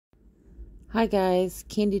Hi guys,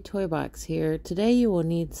 Kandi Toy Box here. Today you will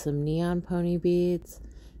need some neon pony beads,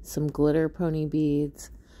 some glitter pony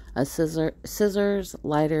beads, a scissors,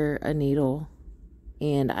 lighter, a needle,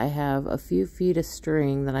 and I have a few feet of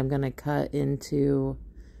string that I'm going to cut into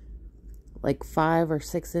like 5 or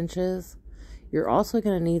 6 inches. You're also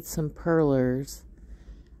going to need some perlers,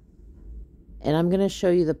 and I'm going to show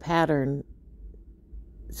you the pattern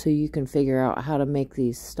so you can figure out how to make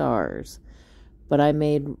these stars. But I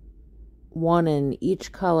made one in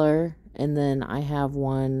each color, and then I have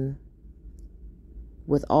one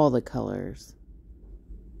with all the colors.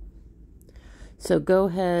 So go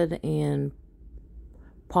ahead and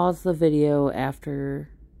pause the video after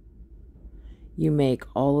you make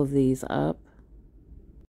all of these up.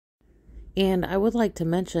 And I would like to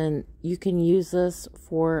mention, you can use this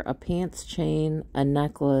for a pants chain, a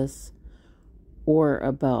necklace, or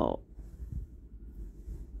a belt.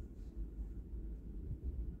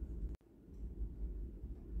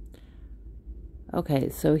 Okay,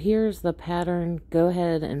 so here's the pattern. Go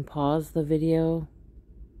ahead and pause the video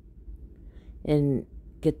and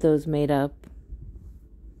get those made up.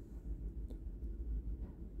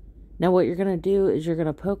 Now what you're going to do is you're going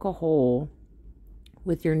to poke a hole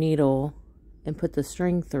with your needle and put the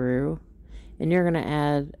string through, and you're going to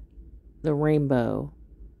add the rainbow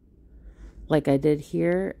like I did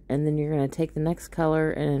here, and then you're going to take the next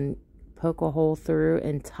color and poke a hole through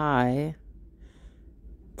and tie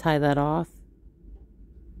that off.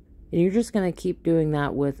 And you're just going to keep doing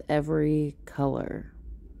that with every color.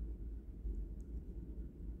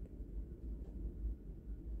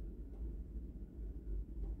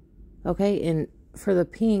 Okay, and for the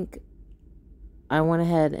pink, I went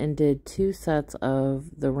ahead and did 2 sets of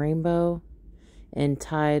the rainbow and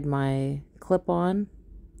tied my clip on.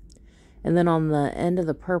 And then on the end of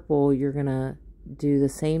the purple, you're going to do the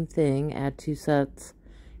same thing, add 2 sets,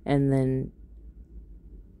 and then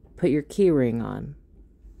put your key ring on.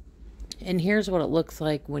 And here's what it looks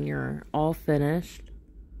like when you're all finished.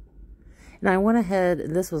 And I went ahead,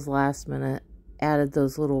 and this was last minute, added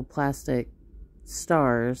those little plastic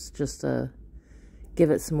stars just to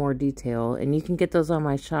give it some more detail. And you can get those on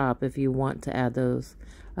my shop if you want to add those.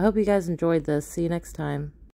 I hope you guys enjoyed this. See you next time.